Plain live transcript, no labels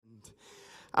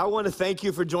I want to thank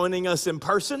you for joining us in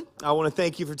person. I want to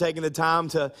thank you for taking the time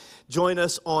to join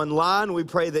us online. We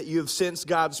pray that you have sensed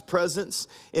God's presence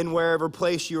in wherever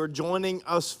place you are joining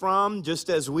us from, just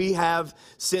as we have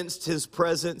sensed His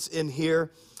presence in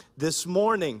here this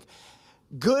morning.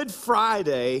 Good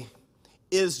Friday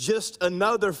is just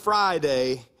another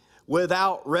Friday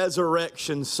without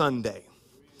Resurrection Sunday.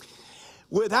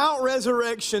 Without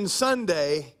Resurrection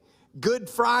Sunday, Good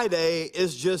Friday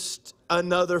is just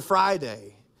another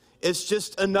Friday. It's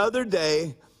just another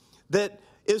day that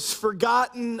is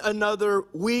forgotten, another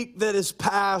week that is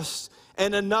passed,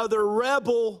 and another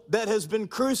rebel that has been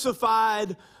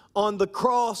crucified on the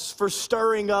cross for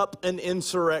stirring up an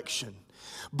insurrection.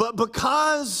 But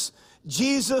because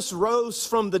Jesus rose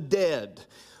from the dead,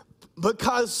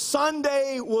 because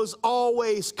Sunday was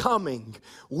always coming,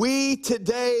 we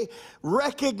today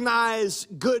recognize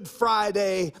Good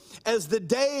Friday as the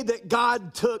day that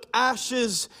God took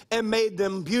ashes and made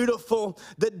them beautiful,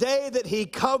 the day that He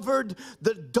covered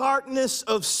the darkness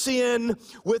of sin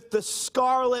with the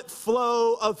scarlet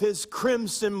flow of His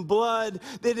crimson blood.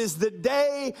 It is the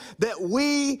day that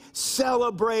we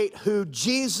celebrate who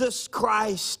Jesus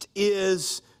Christ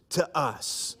is to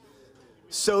us.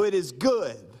 So it is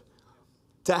good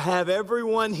to have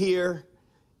everyone here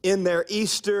in their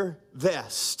Easter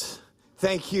vest.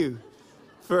 Thank you.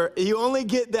 You only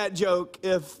get that joke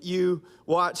if you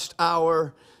watched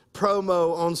our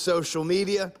promo on social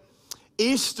media.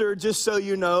 Easter, just so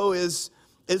you know, is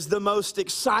the most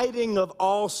exciting of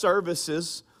all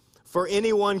services for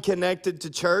anyone connected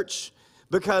to church,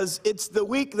 because it's the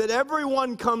week that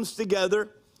everyone comes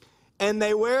together and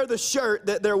they wear the shirt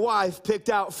that their wife picked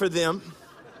out for them.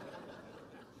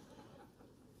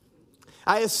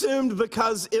 I assumed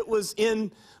because it was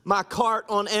in my cart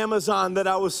on Amazon that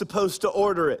I was supposed to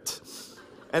order it,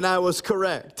 and I was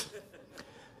correct.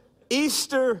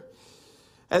 Easter,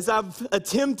 as I've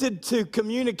attempted to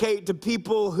communicate to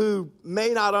people who may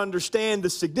not understand the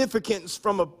significance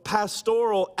from a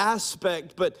pastoral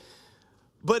aspect, but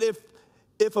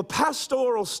if a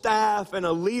pastoral staff and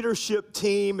a leadership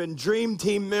team and dream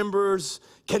team members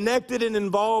connected and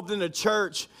involved in a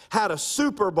church had a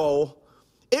Super Bowl,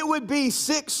 it would be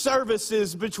 6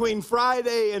 services between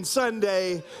Friday and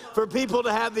Sunday for people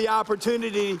to have the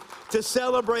opportunity to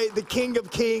celebrate the King of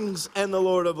Kings and the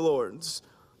Lord of Lords.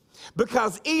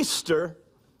 Because Easter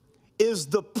is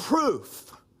the proof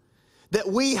that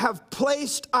we have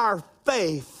placed our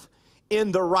faith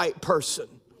in the right person.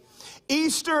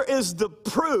 Easter is the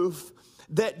proof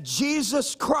that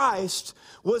Jesus Christ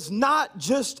was not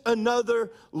just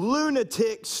another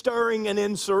lunatic stirring an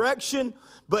insurrection,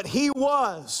 but He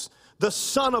was the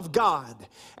Son of God,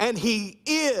 and He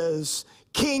is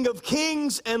King of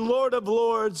Kings and Lord of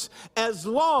Lords as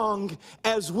long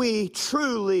as we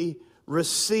truly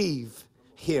receive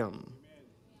Him.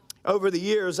 Over the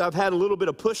years, I've had a little bit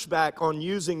of pushback on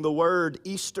using the word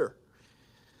Easter.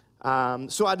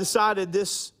 So I decided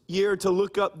this year to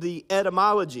look up the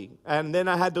etymology, and then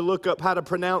I had to look up how to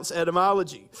pronounce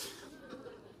etymology.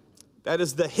 That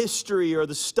is the history or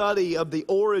the study of the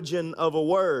origin of a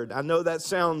word. I know that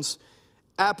sounds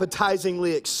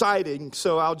appetizingly exciting,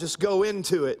 so I'll just go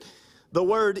into it. The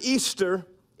word Easter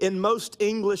in most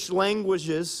English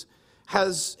languages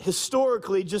has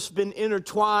historically just been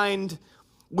intertwined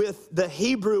with the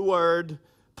Hebrew word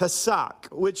Pesach,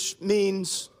 which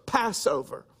means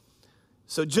Passover.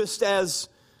 So just as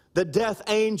the death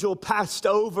angel passed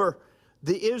over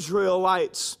the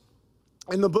Israelites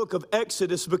in the book of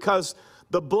Exodus because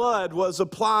the blood was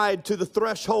applied to the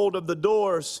threshold of the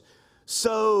doors,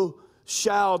 so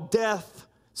shall death,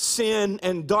 sin,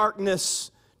 and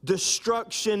darkness,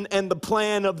 destruction, and the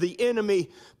plan of the enemy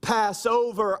pass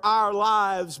over our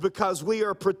lives because we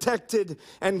are protected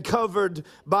and covered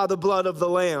by the blood of the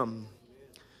Lamb.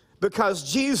 Because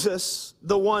Jesus,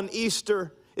 the one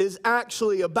Easter is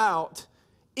actually about,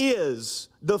 is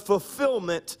the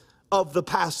fulfillment of the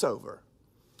Passover.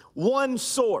 One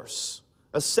source,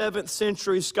 a 7th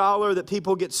century scholar that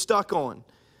people get stuck on,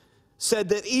 said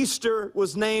that Easter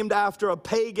was named after a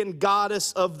pagan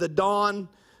goddess of the dawn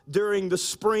during the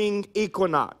spring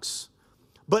equinox.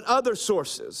 But other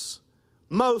sources,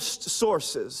 most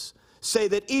sources, say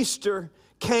that Easter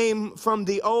came from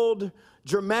the old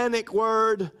Germanic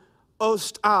word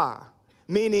osta,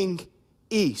 meaning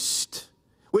east,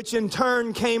 which in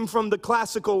turn came from the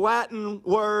classical Latin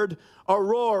word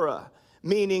aurora,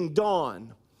 meaning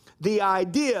dawn. The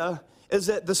idea is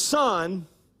that the sun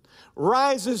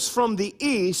rises from the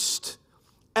east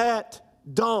at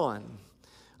dawn.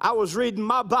 I was reading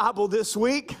my Bible this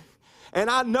week, and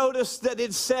I noticed that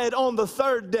it said on the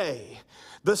 3rd day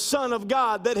the Son of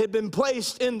God that had been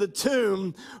placed in the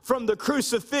tomb from the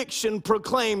crucifixion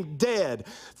proclaimed dead.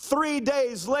 3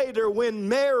 days later, when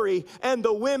Mary and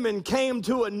the women came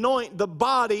to anoint the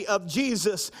body of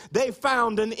Jesus, they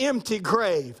found an empty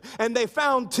grave. And they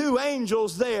found 2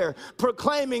 angels there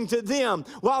proclaiming to them,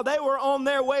 while they were on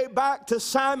their way back to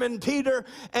Simon Peter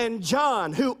and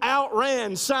John, who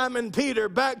outran Simon Peter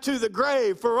back to the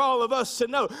grave, for all of us to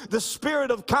know the spirit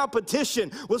of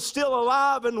competition was still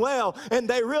alive and well.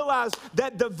 And they realized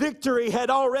that the victory had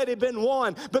already been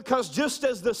won, because just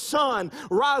as the sun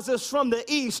rises from the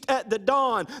east at the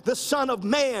dawn, the Son of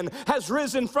Man has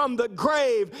risen from the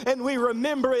grave, and we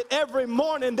remember it every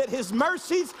morning that his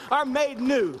mercies are made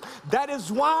new. That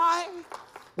is why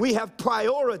we have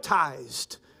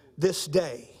prioritized this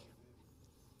day.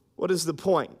 What is the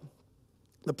point?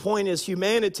 The point is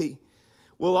humanity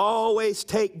will always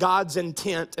take God's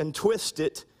intent and twist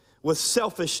it with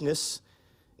selfishness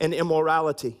and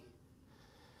immorality.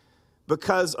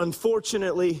 Because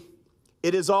unfortunately,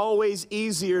 it is always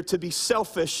easier to be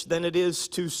selfish than it is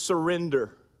to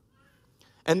surrender.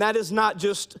 And that is not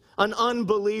just an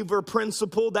unbeliever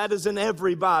principle, that is an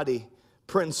everybody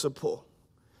principle.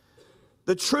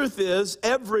 The truth is,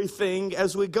 everything,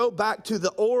 as we go back to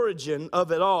the origin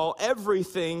of it all,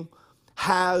 everything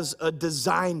has a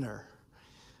designer.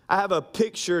 I have a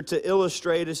picture to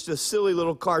illustrate. It's just a silly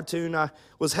little cartoon. I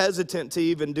was hesitant to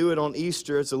even do it on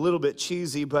Easter. It's a little bit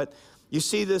cheesy, but you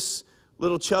see this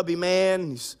little chubby man.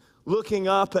 He's looking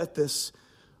up at this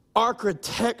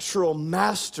architectural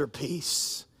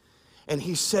masterpiece, and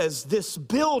he says, "This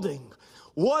building,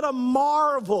 what a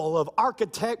marvel of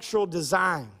architectural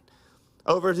design."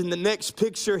 Over in the next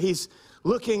picture, he's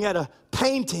looking at a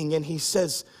painting, and he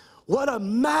says, "What a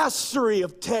mastery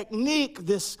of technique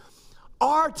this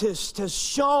artist has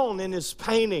shown in his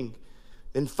painting."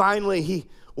 And finally, he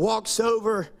walks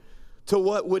over to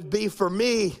what would be for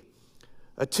me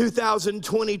a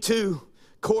 2022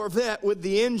 Corvette with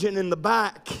the engine in the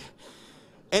back.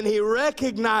 And he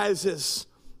recognizes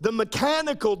the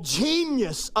mechanical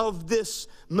genius of this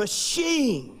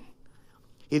machine.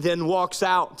 He then walks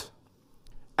out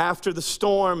after the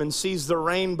storm and sees the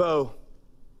rainbow,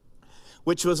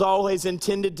 which was always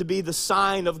intended to be the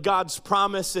sign of God's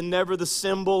promise and never the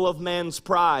symbol of man's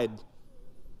pride.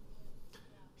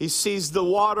 He sees the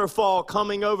waterfall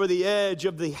coming over the edge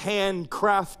of the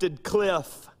handcrafted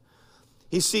cliff.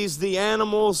 He sees the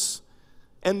animals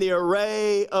and the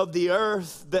array of the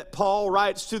earth that Paul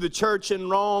writes to the church in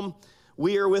Rome.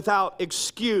 We are without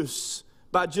excuse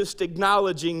by just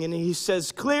acknowledging, and he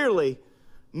says clearly,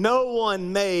 no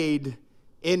one made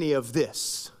any of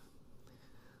this.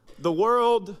 The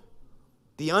world,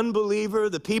 the unbeliever,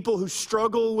 the people who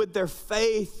struggle with their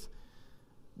faith,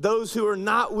 those who are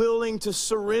not willing to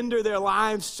surrender their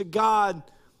lives to God,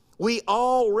 we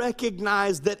all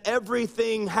recognize that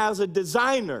everything has a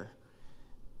designer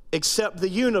except the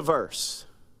universe.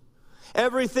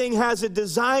 Everything has a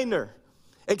designer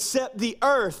except the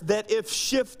earth, that if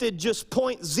shifted just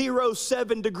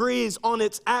 0.07 degrees on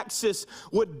its axis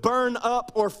would burn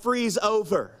up or freeze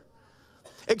over.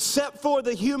 Except for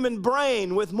the human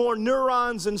brain with more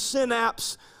neurons and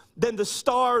synapses than the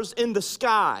stars in the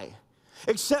sky.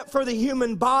 Except for the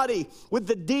human body with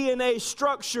the DNA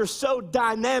structure so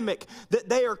dynamic that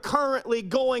they are currently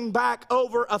going back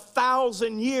over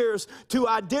 1,000 years to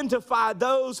identify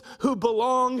those who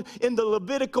belong in the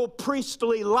Levitical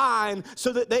priestly line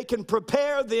so that they can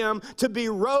prepare them to be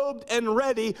robed and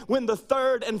ready when the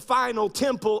third and final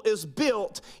temple is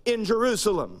built in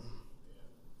Jerusalem.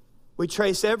 We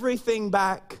trace everything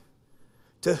back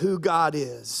to who God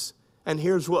is. And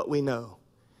here's what we know.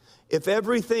 If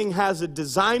everything has a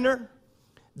designer,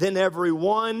 then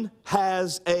everyone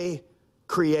has a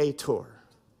creator.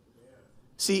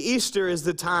 See, Easter is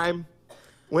the time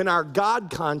when our God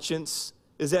conscience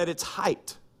is at its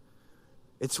height.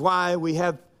 It's why we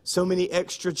have so many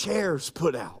extra chairs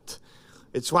put out.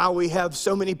 It's why we have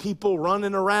so many people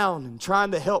running around and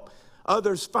trying to help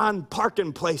others find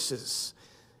parking places.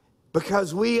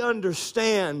 Because we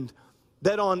understand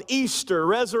that on Easter,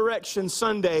 Resurrection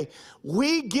Sunday,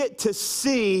 we get to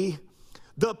see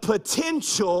the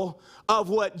potential of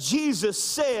what Jesus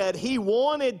said he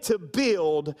wanted to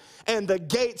build and the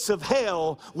gates of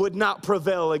hell would not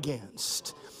prevail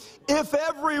against. If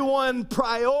everyone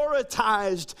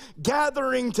prioritized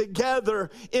gathering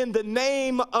together in the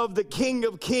name of the King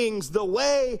of Kings the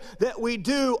way that we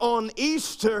do on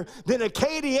Easter, then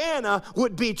Acadiana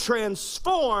would be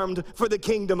transformed for the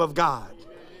kingdom of God.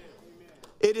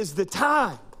 It is the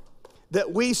time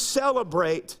that we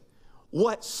celebrate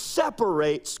what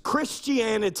separates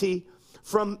Christianity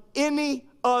from any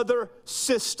other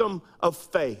system of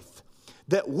faith.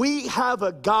 That we have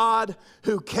a God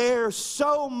who cares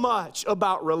so much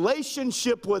about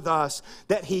relationship with us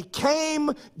that he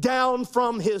came down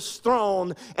from his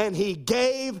throne and he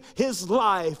gave his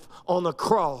life on a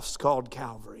cross called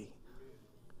Calvary.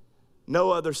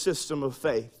 No other system of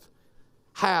faith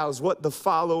has what the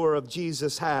follower of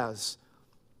Jesus has.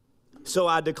 So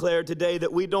I declare today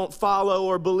that we don't follow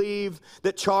or believe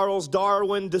that Charles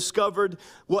Darwin discovered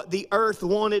what the earth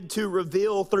wanted to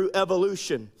reveal through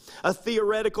evolution, a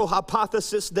theoretical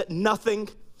hypothesis that nothing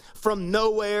from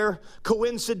nowhere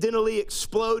coincidentally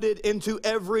exploded into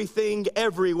everything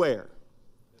everywhere.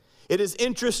 It is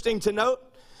interesting to note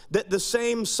that the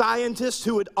same scientists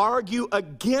who would argue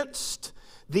against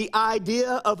the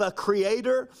idea of a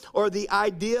creator or the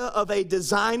idea of a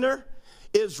designer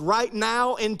is right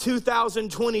now in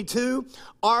 2022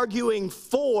 arguing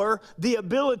for the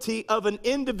ability of an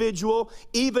individual,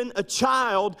 even a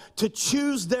child, to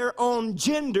choose their own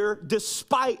gender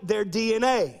despite their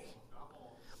DNA.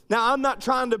 Now, I'm not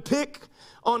trying to pick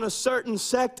on a certain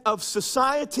sect of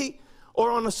society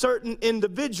or on a certain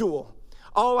individual.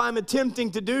 All I'm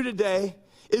attempting to do today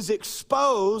is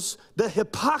expose the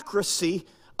hypocrisy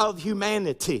of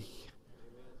humanity.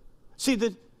 See,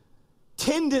 the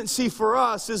tendency for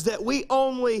us is that we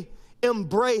only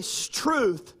embrace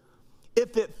truth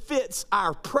if it fits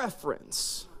our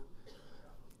preference.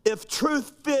 If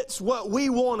truth fits what we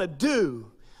want to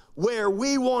do, where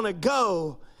we want to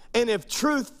go, and if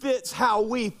truth fits how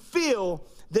we feel,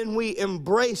 then we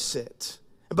embrace it.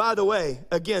 And by the way,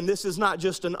 again, this is not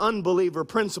just an unbeliever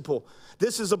principle.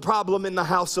 This is a problem in the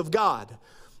house of God.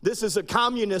 This is a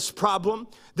communist problem.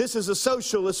 This is a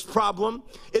socialist problem.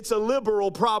 It's a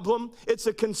liberal problem. It's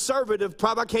a conservative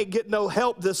problem. I can't get no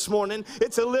help this morning.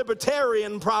 It's a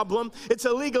libertarian problem. It's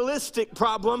a legalistic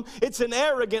problem. It's an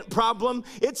arrogant problem.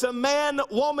 It's a man,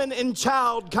 woman, and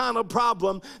child kind of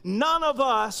problem. None of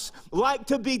us like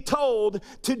to be told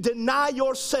to deny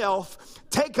yourself,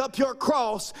 take up your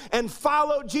cross, and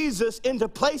follow Jesus into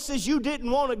places you didn't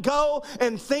want to go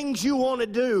and things you want to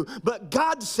do. But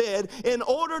God said, in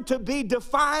order to be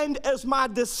defined as my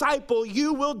disciple,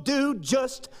 you will do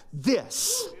just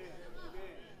this.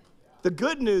 The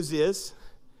good news is,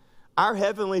 our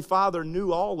Heavenly Father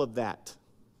knew all of that.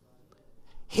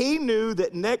 He knew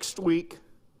that next week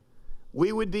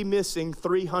we would be missing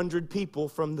 300 people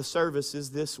from the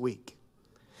services this week.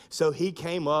 So he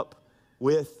came up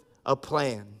with a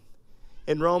plan.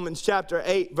 In Romans chapter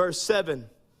 8, verse 7,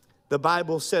 the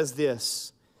Bible says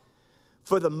this: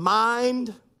 for the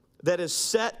mind that is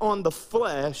set on the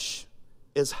flesh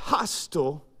is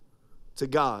hostile to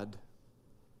God.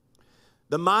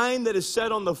 The mind that is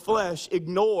set on the flesh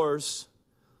ignores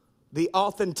the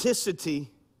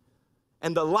authenticity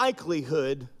and the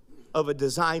likelihood of a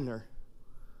designer.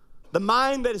 The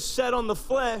mind that is set on the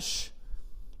flesh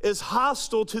is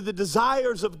hostile to the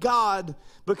desires of God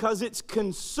because it's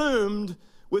consumed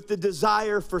with the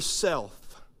desire for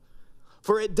self.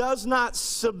 For it does not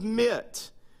submit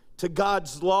to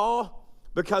God's law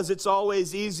because it's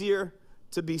always easier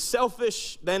to be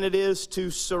selfish than it is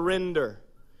to surrender.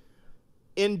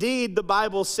 Indeed, the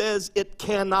Bible says it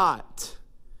cannot.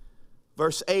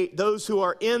 Verse 8, those who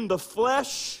are in the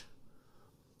flesh,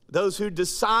 those who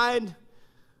decide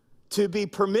to be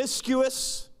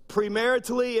promiscuous,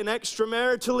 premaritally and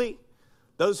extramaritally,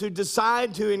 those who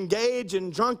decide to engage in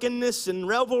drunkenness and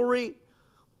revelry,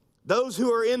 those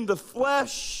who are in the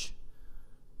flesh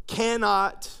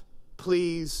cannot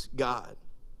please God.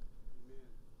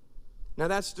 Now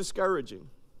that's discouraging.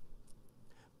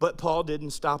 But Paul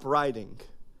didn't stop writing.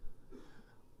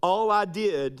 All I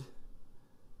did,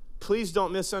 please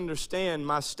don't misunderstand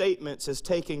my statements as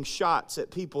taking shots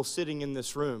at people sitting in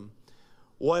this room.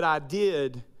 What I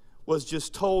did was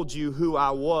just told you who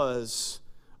I was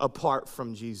apart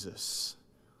from Jesus.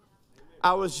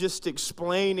 I was just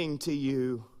explaining to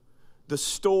you the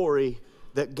story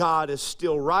that God is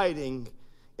still writing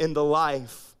in the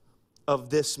life of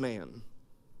this man.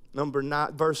 Number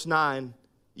 9, verse 9,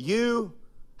 you,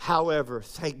 however,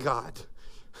 thank God.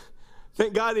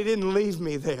 Thank God he didn't leave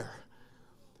me there.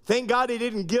 Thank God he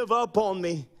didn't give up on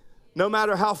me no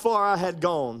matter how far I had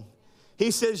gone.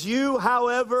 He says, you,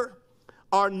 however,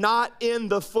 are not in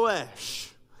the flesh,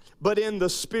 but in the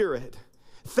Spirit.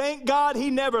 Thank God he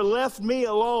never left me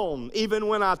alone, even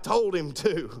when I told him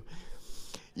to.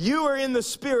 You are in the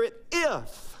Spirit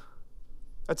if.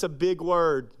 That's a big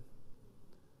word.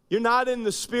 You're not in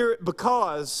the Spirit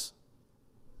because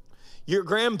your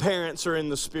grandparents are in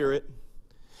the Spirit.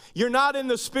 You're not in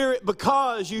the Spirit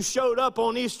because you showed up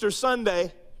on Easter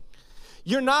Sunday.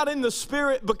 You're not in the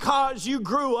Spirit because you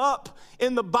grew up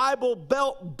in the Bible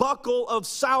Belt buckle of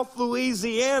South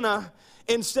Louisiana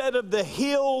instead of the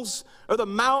hills or the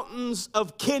mountains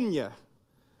of Kenya.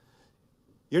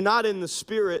 You're not in the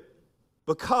Spirit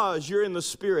because you're in the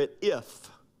Spirit if,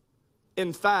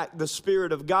 in fact, the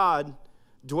Spirit of God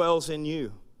dwells in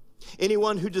you.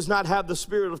 Anyone who does not have the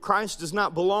Spirit of Christ does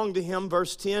not belong to him,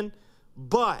 verse 10.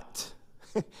 But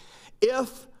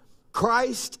if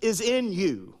Christ is in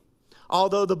you,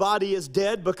 although the body is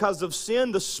dead because of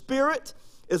sin, the Spirit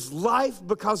is life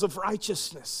because of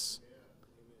righteousness.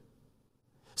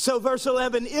 So verse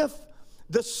 11, if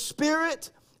the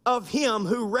Spirit of him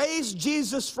who raised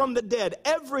Jesus from the dead,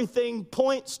 everything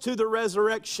points to the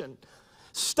resurrection.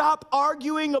 Stop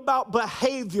arguing about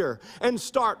behavior and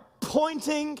start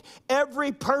pointing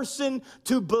every person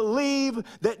to believe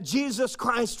that Jesus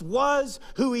Christ was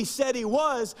who he said he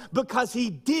was because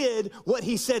he did what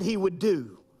he said he would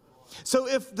do. So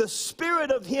if the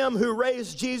Spirit of him who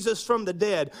raised Jesus from the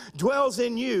dead dwells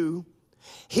in you,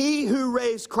 he who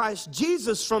raised Christ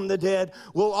Jesus from the dead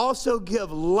will also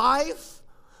give life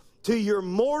to your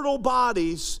mortal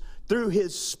bodies through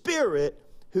his Spirit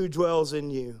who dwells in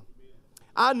you.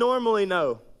 I normally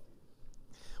know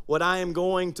what I am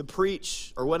going to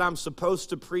preach or what I'm supposed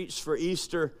to preach for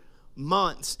Easter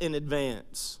months in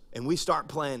advance, and we start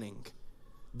planning.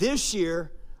 This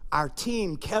year, our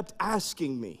team kept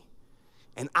asking me,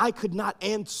 and I could not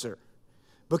answer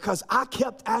because I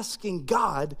kept asking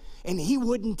God, and he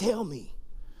wouldn't tell me.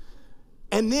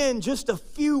 And then just a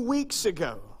few weeks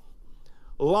ago,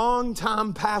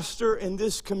 longtime pastor in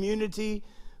this community,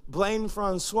 Blaine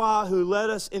Francois, who led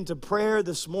us into prayer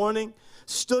this morning,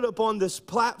 stood up on this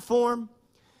platform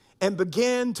and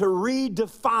began to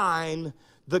redefine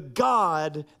the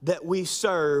God that we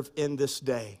serve in this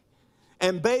day.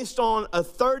 And based on a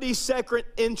 30-second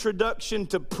introduction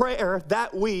to prayer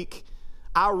that week,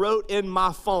 I wrote in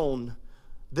my phone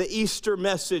the Easter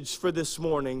message for this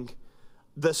morning,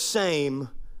 the same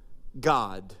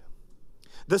God.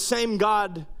 The same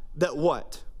God that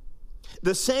what?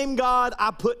 The same God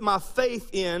I put my faith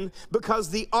in,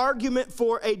 because the argument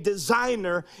for a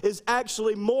designer is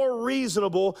actually more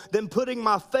reasonable than putting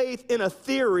my faith in a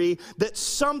theory that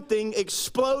something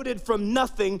exploded from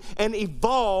nothing and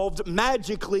evolved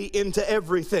magically into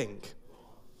everything.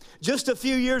 Just a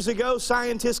few years ago,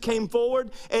 scientists came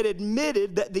forward and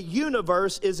admitted that the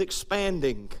universe is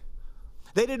expanding.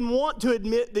 They didn't want to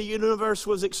admit the universe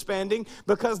was expanding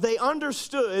because they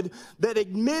understood that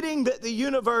admitting that the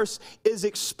universe is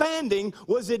expanding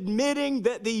was admitting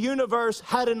that the universe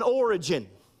had an origin.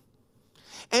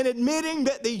 And admitting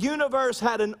that the universe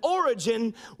had an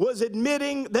origin was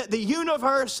admitting that the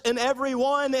universe and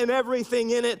everyone and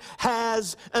everything in it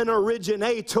has an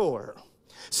originator.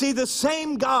 See, the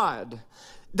same God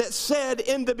that said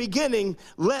in the beginning,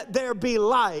 let there be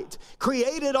light,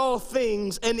 created all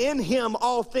things, and in him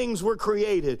all things were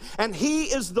created. And he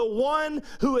is the one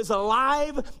who is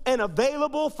alive and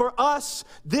available for us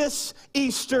this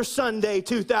Easter Sunday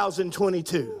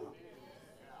 2022.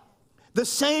 The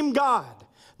same God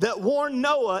that warned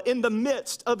Noah in the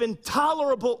midst of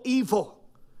intolerable evil.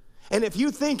 And if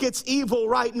you think it's evil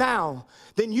right now,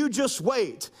 then you just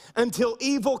wait until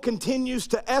evil continues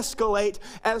to escalate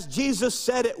as Jesus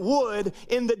said it would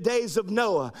in the days of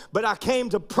Noah. But I came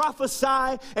to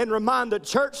prophesy and remind the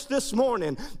church this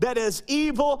morning that as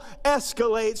evil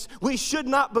escalates, we should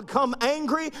not become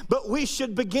angry, but we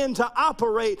should begin to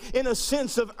operate in a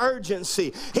sense of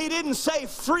urgency. He didn't say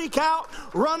freak out,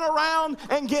 run around,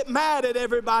 and get mad at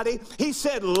everybody. He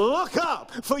said, look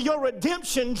up, for your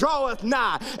redemption draweth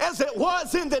nigh. As it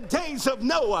was in the days of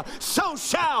Noah, so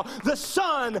shall the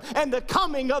Son and the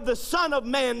coming of the Son of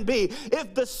Man be.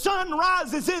 If the sun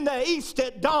rises in the east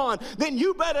at dawn, then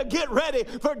you better get ready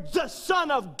for the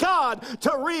Son of God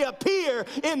to reappear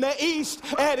in the east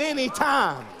at any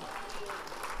time.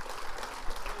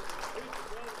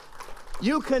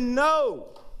 You can know,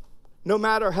 no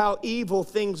matter how evil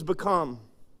things become,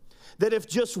 that if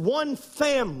just one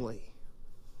family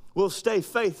will stay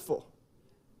faithful,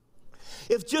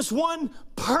 if just one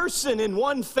person in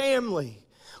one family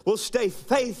will stay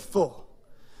faithful,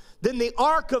 then the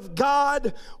ark of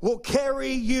God will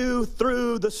carry you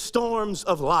through the storms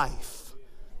of life.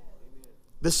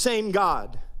 The same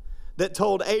God that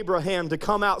told Abraham to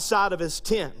come outside of his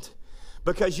tent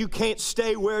because you can't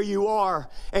stay where you are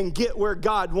and get where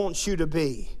God wants you to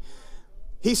be.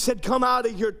 He said, come out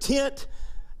of your tent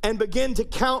and begin to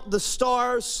count the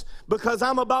stars, because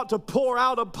I'm about to pour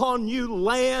out upon you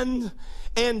land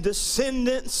and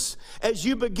descendants as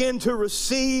you begin to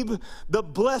receive the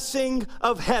blessing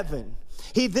of heaven.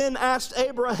 He then asked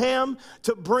Abraham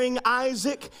to bring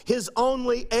Isaac, his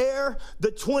only heir,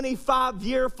 the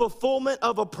 25-year fulfillment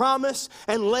of a promise,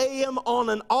 and lay him on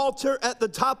an altar at the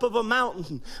top of a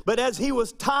mountain. But as he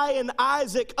was tying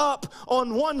Isaac up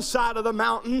on one side of the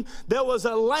mountain, there was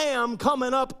a lamb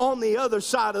coming up on the other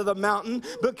side of the mountain,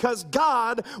 because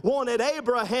God wanted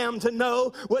Abraham to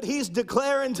know what he's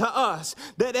declaring to us,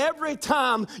 that every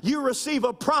time you receive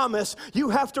a promise, you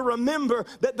have to remember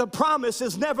that the promise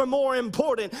is never more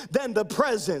important than the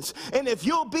presence. And if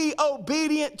you'll be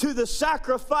obedient to the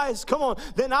sacrifice, come on,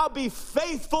 then I'll be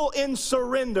faithful in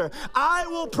surrender. I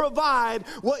will provide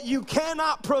what you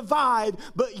cannot provide,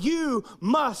 but you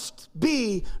must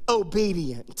be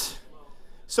obedient.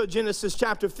 So Genesis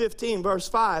chapter 15 verse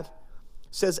 5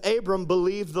 says, Abram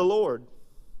believed the Lord,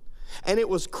 and it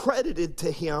was credited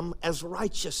to him as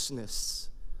righteousness,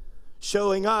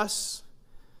 showing us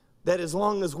that as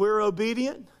long as we're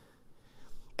obedient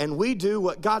and we do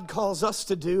what God calls us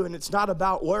to do, and it's not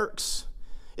about works,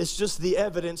 it's just the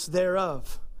evidence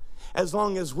thereof. As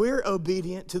long as we're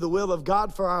obedient to the will of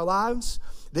God for our lives,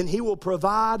 then he will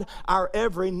provide our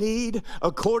every need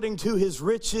according to his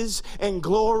riches and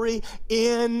glory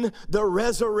in the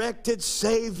resurrected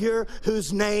Savior,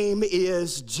 whose name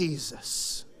is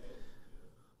Jesus.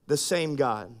 The same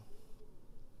God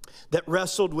that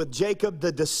wrestled with Jacob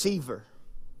the deceiver,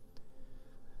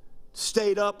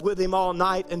 stayed up with him all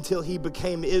night until he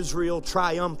became Israel,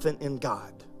 triumphant in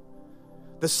God.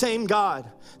 The same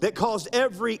God that caused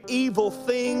every evil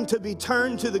thing to be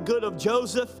turned to the good of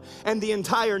Joseph and the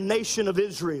entire nation of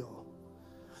Israel.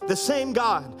 The same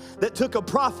God that took a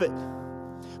prophet,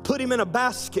 put him in a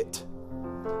basket,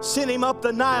 sent him up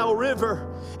the Nile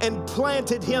River, and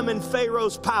planted him in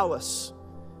Pharaoh's palace.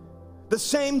 The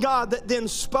same God that then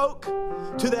spoke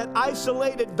to that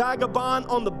isolated vagabond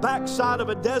on the backside of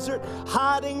a desert,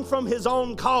 hiding from his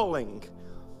own calling.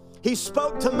 He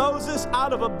spoke to Moses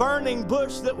out of a burning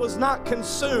bush that was not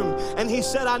consumed. And he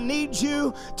said, I need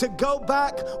you to go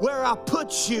back where I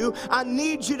put you. I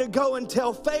need you to go and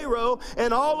tell Pharaoh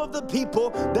and all of the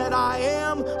people that I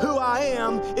am who I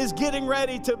am is getting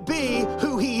ready to be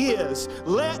who he is.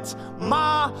 Let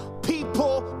my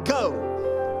people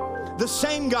go. The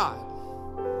same God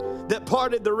that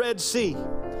parted the Red Sea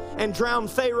and drowned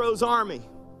Pharaoh's army,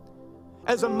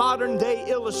 as a modern day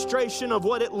illustration of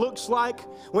what it looks like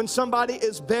when somebody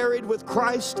is buried with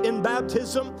Christ in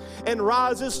baptism and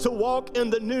rises to walk in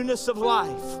the newness of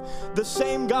life. The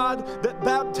same God that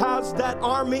baptized that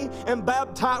army and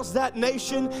baptized that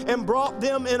nation and brought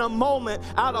them in a moment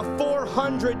out of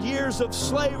 400 years of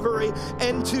slavery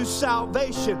into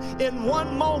salvation. In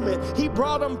one moment, he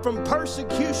brought them from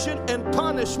persecution and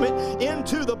punishment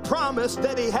into the promise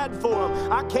that he had for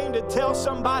them. I came to tell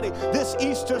somebody this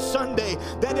Easter Sunday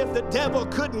that if the devil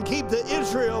couldn't keep the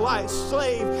Israelites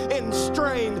slave and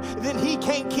enstrained, then he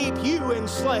can't keep you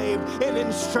enslaved and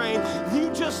enstrained. You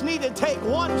just need to take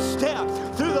one step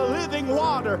through the living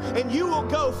water, and you will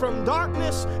go from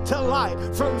darkness to light,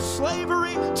 from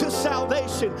slavery to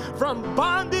salvation, from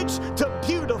bondage to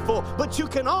beautiful. But you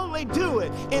can only do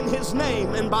it in his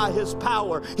name and by his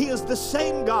power. He is the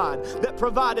same God that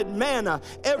provided manna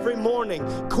every morning,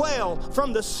 quail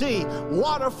from the sea,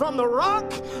 water from the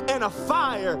rock, and a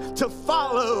fire to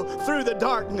follow through the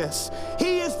darkness.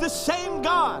 He is the same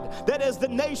God that as the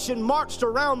nation marched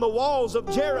around the walls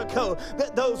of Jericho,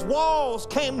 that those walls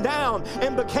came down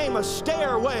and became a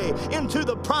stairway into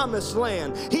the promised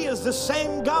land. He is the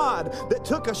same God that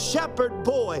took a shepherd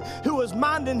boy who was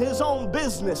minding his own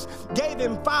business, gave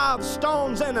him 5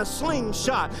 stones and a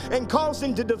slingshot, and caused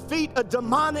him to defeat a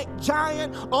demonic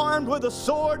giant armed with a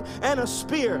sword and a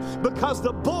spear, because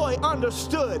the boy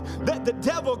understood that the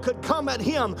devil could come at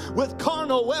him with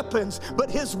carnal weapons,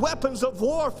 but his weapons of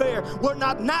warfare were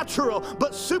not natural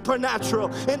but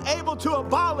supernatural, and able to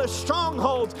abolish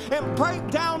strongholds and break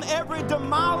down every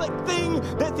demonic thing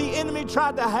that the enemy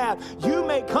tried to have. You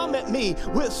may come at me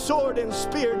with sword and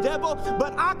spear, devil,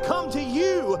 but I come to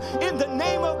you in the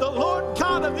name of the Lord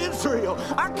God of Israel.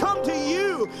 I come to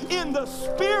you in the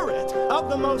Spirit of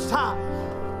the Most High.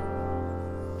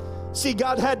 See,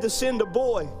 God had to send a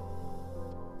boy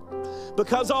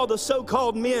because all the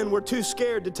so-called men were too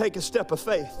scared to take a step of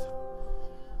faith.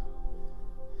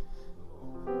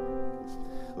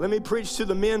 Let me preach to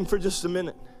the men for just a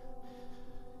minute.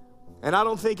 And I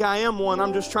don't think I am one,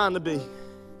 I'm just trying to be.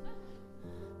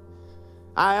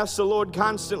 I ask the Lord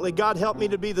constantly, God, help me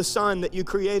to be the son that you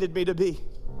created me to be,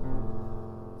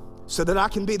 so that I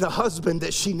can be the husband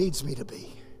that she needs me to be.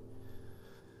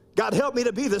 God, help me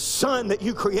to be the son that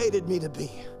you created me to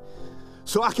be,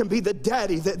 so I can be the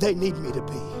daddy that they need me to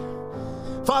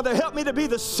be. Father, help me to be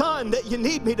the son that you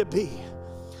need me to be,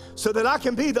 so that I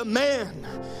can be the man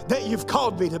that you've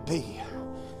called me to be.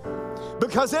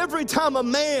 Because every time a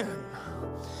man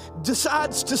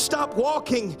decides to stop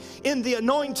walking in the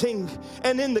anointing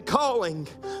and in the calling,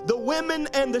 the women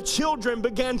and the children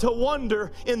began to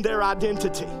wonder in their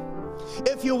identity.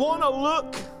 If you want to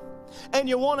look and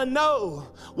you want to know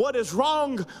what is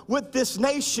wrong with this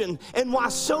nation and why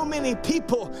so many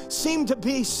people seem to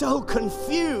be so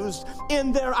confused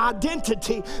in their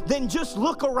identity, then just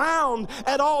look around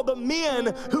at all the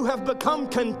men who have become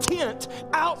content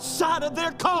outside of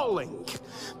their calling.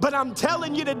 But I'm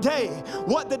telling you today,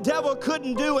 what the devil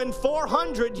couldn't do in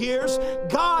 400 years,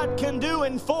 God can do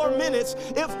in 4 minutes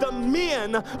if the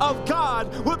men of God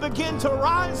will begin to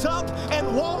rise up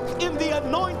and walk in the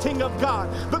anointing of God.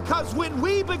 Because when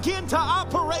we begin to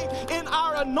operate in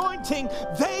our anointing,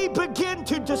 they begin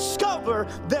to discover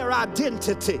their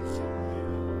identity.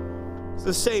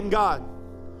 The same God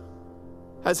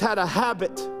has had a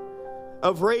habit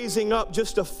of raising up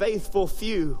just a faithful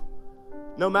few,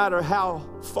 no matter how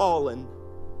fallen.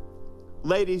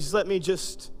 Ladies, let me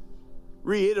just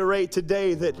reiterate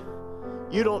today that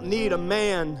you don't need a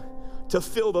man to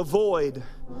fill the void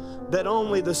that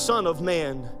only the Son of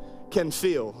Man can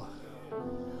fill.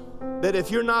 That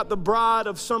if you're not the bride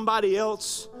of somebody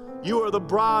else, you are the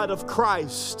bride of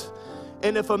Christ.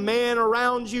 And if a man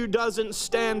around you doesn't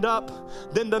stand up,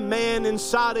 then the man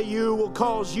inside of you will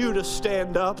cause you to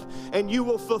stand up, and you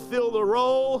will fulfill the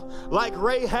role like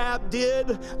Rahab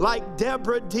did, like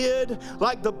Deborah did,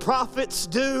 like the prophets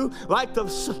do, like the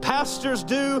pastors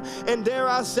do, and dare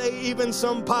I say even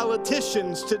some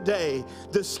politicians today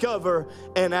discover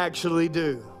and actually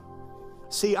do.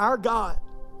 See, our God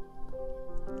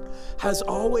has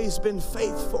always been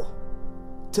faithful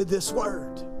to this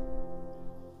word.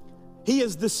 He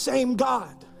is the same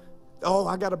God. Oh,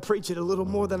 I got to preach it a little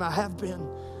more than I have been.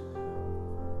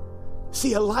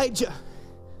 See, Elijah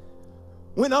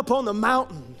went up on the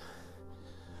mountain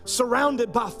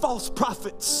surrounded by false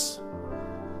prophets.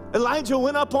 Elijah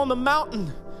went up on the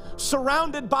mountain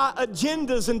surrounded by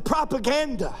agendas and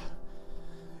propaganda.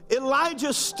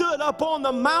 Elijah stood up on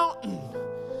the mountain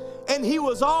and he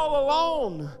was all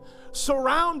alone,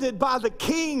 surrounded by the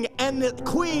king and the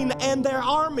queen and their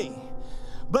army.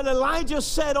 But Elijah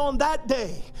said on that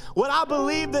day, what I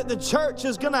believe that the church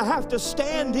is going to have to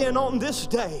stand in on this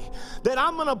day, that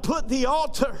I'm going to put the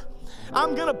altar,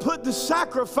 I'm going to put the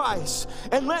sacrifice,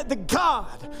 and let the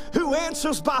God who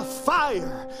answers by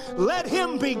fire, let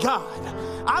him be God.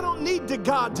 I don't need the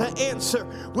God to answer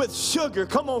with sugar.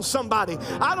 Come on, somebody.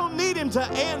 I don't need him to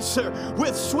answer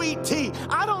with sweet tea.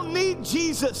 I don't need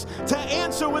Jesus to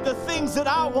answer with the things that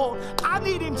I want. I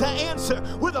need him to answer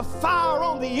with a fire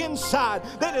on the inside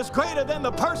that is greater than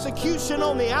the persecution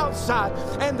on the outside.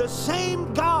 And the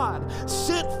same God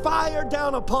sent fire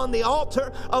down upon the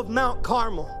altar of Mount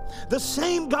Carmel. The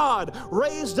same God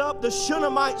raised up the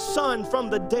Shunammite son from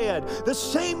the dead. The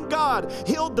same God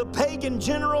healed the pagan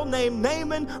general named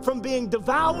Naaman from being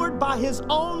devoured by his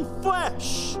own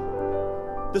flesh.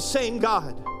 The same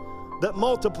God that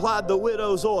multiplied the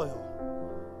widow's oil.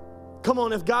 Come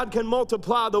on, if God can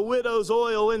multiply the widow's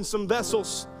oil in some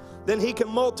vessels, then he can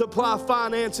multiply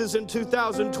finances in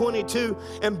 2022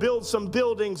 and build some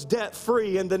buildings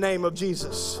debt-free in the name of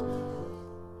Jesus.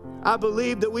 I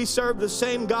believe that we serve the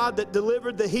same God that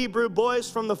delivered the Hebrew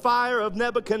boys from the fire of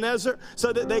Nebuchadnezzar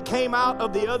so that they came out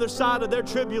of the other side of their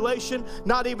tribulation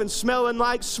not even smelling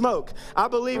like smoke. I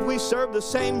believe we serve the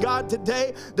same God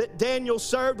today that Daniel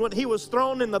served when he was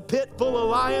thrown in the pit full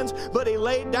of lions, but he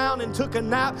laid down and took a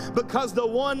nap because the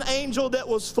one angel that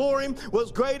was for him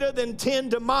was greater than 10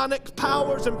 demonic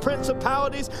powers and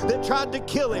principalities that tried to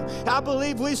kill him. I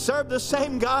believe we serve the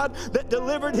same God that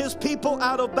delivered his people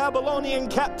out of Babylonian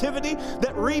captivity,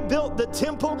 that rebuilt the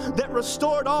temple, that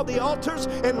restored all the altars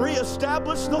and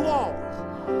reestablished the wall.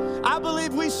 I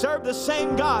believe we serve the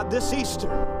same God this Easter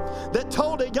that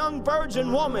told a young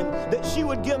virgin woman that she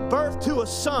would give birth to a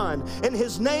son, and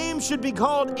his name should be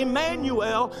called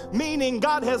Emmanuel, meaning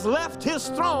God has left his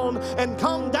throne and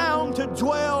come down to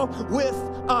dwell with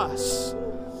us.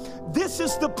 This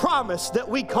is the promise that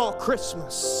we call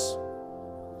Christmas.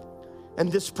 And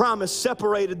this promise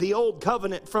separated the old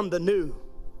covenant from the new.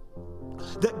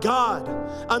 That God,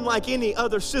 unlike any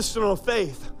other system of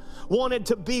faith, wanted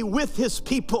to be with his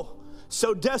people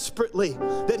so desperately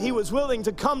that he was willing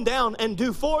to come down and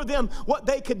do for them what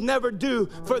they could never do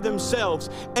for themselves.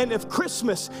 And if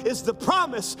Christmas is the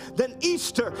promise, then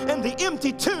Easter and the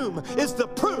empty tomb is the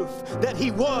proof that he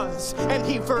was and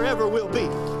he forever will be.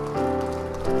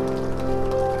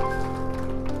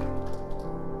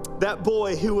 That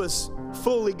boy who was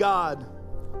fully God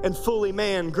and fully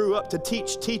man, grew up to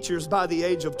teach teachers by the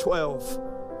age of 12.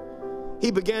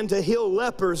 He began to heal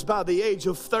lepers by the age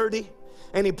of 30,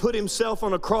 and he put himself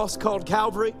on a cross called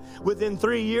Calvary within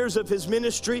 3 years of his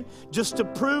ministry just to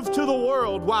prove to the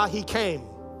world why he came.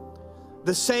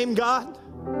 The same God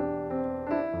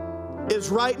is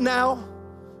right now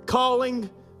calling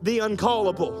the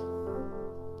uncallable.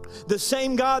 The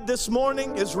same God this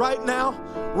morning is right now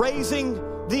raising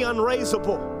the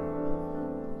unraisable.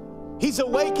 He's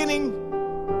awakening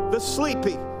the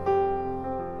sleepy.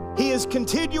 He is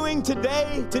continuing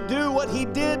today to do what he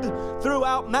did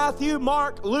throughout Matthew,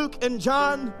 Mark, Luke, and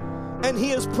John, and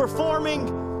he is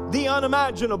performing the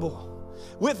unimaginable.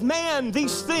 With man,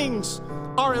 these things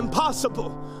are impossible,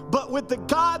 but with the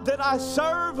God that I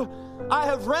serve, I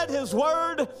have read his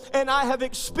word and I have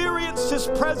experienced his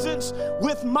presence.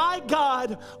 With my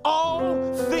God,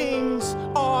 all things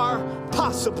are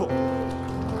possible.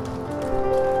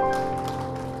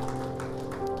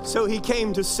 So he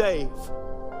came to save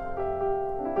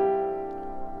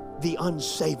the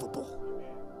unsavable.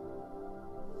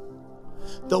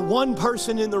 The one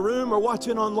person in the room or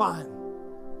watching online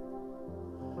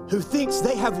who thinks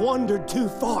they have wandered too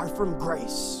far from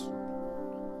grace.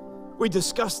 We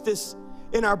discussed this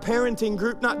in our parenting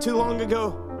group not too long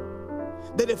ago,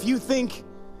 that if you think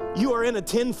you are in a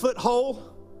 10-foot hole,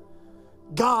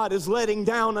 God is letting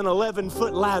down an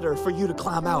 11-foot ladder for you to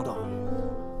climb out on.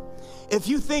 If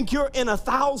you think you're in a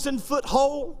 1,000-foot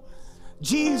hole,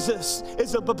 Jesus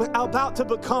is about to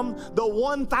become the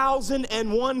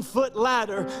 1,001-foot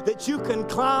ladder that you can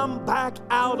climb back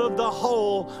out of the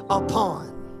hole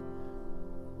upon.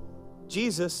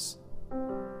 Jesus,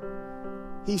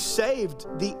 he saved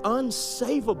the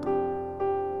unsavable,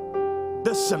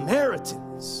 the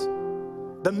Samaritans,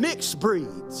 the mixed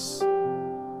breeds,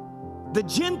 the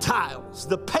Gentiles,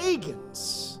 the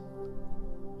pagans.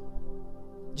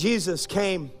 Jesus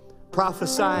came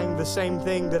prophesying the same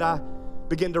thing that I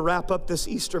begin to wrap up this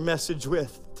Easter message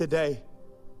with today.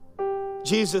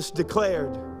 Jesus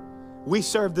declared, we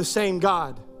serve the same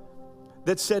God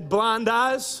that said, blind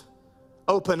eyes,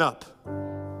 open up.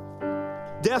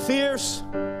 Deaf ears,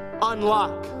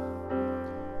 unlock.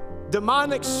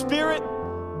 Demonic spirit,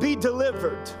 be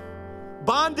delivered.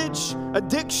 Bondage,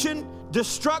 addiction,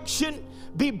 destruction,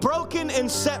 be broken and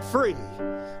set free.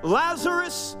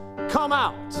 Lazarus, come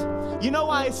out. You know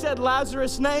why he said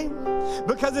Lazarus' name?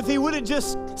 Because if he would have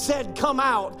just said come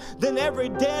out, then every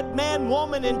dead man,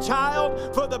 woman, and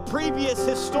child for the previous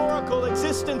historical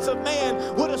existence of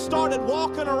man would have started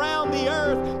walking around the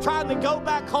earth trying to go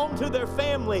back home to their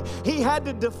family. He had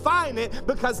to define it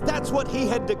because that's what he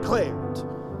had declared.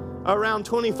 Around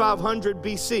 2500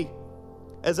 BC,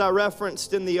 as I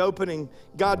referenced in the opening,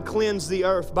 God cleansed the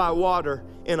earth by water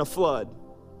in a flood.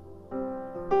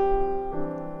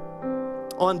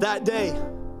 On that day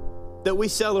that we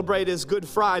celebrate as Good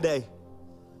Friday,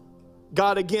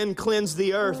 God again cleansed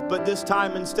the earth, but this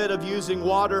time instead of using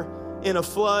water in a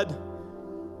flood,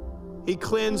 he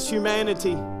cleansed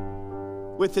humanity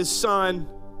with his Son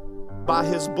by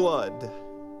his blood.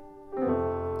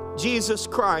 Jesus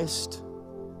Christ,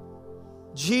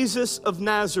 Jesus of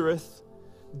Nazareth,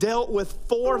 dealt with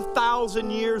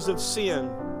 4,000 years of sin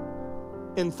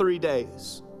in 3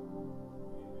 days.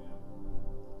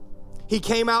 He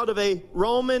came out of a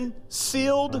Roman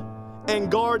sealed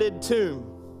and guarded tomb.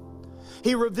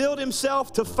 He revealed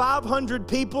himself to 500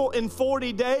 people in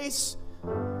 40 days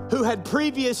who had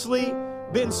previously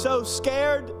been so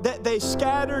scared that they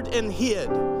scattered and hid.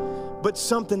 But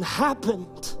something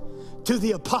happened to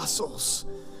the apostles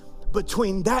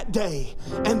between that day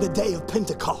and the day of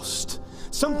Pentecost.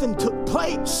 Something took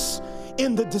place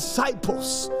in the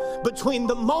disciples between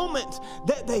the moment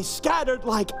that they scattered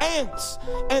like ants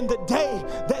and the day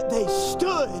that they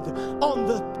stood on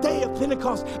the day of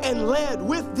Pentecost and led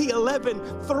with the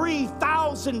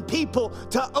 3,000 people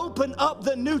to open up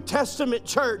the New Testament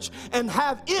church and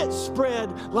have it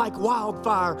spread like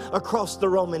wildfire across the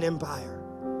Roman Empire.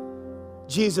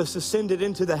 Jesus ascended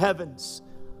into the heavens,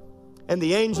 and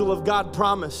the angel of God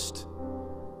promised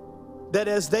that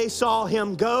as they saw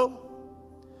him go,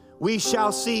 we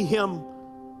shall see him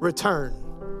return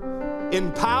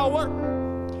in power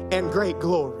and great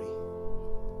glory.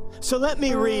 So let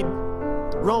me read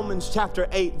Romans chapter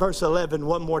 8, verse 11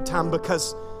 one more time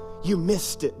because you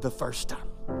missed it the first time.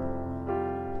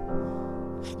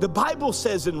 The Bible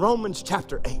says in Romans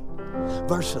chapter 8,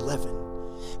 verse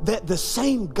 11, that the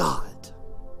same God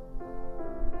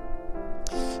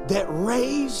that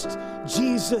raised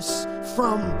Jesus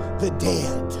from the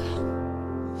dead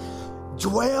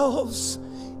dwells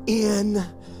in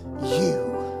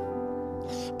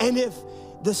you. And if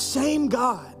the same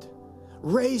God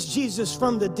raised Jesus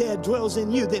from the dead dwells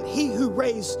in you, then he who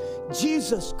raised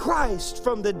Jesus Christ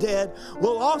from the dead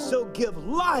will also give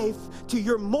life to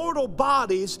your mortal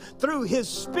bodies through his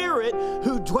Spirit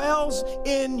who dwells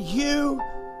in you.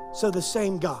 So the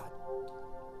same God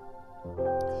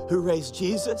who raised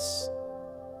Jesus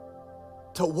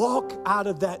to walk out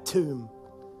of that tomb,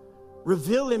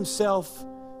 reveal himself,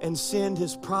 and send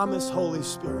his promised Holy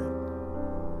Spirit,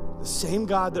 the same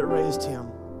God that raised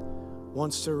him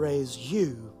wants to raise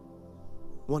you,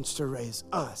 wants to raise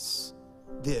us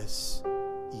this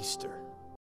Easter.